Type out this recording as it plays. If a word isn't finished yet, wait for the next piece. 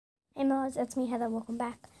Hey Mars, it's me Heather, welcome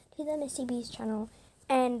back to the Missy Bees channel,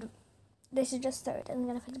 and this is just so it doesn't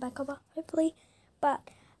get affected by cover, hopefully, but,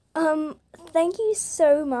 thank you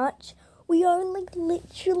so much. We only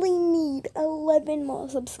literally need 11 more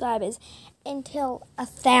subscribers until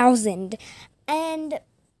 1,000, and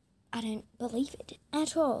I don't believe it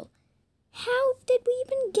at all. How did we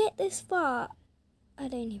even get this far? I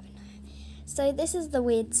don't even know. So this is the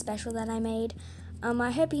weird special that I made. I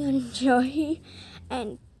hope you enjoy,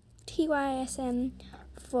 and TYSM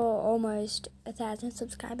for almost 1,000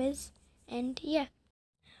 subscribers, and yeah.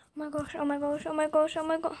 Oh my gosh, oh my gosh, oh my gosh, oh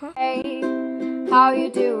my god, huh? Hey, how you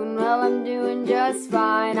doing? Well, I'm doing just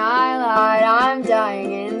fine. I lied, I'm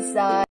dying inside.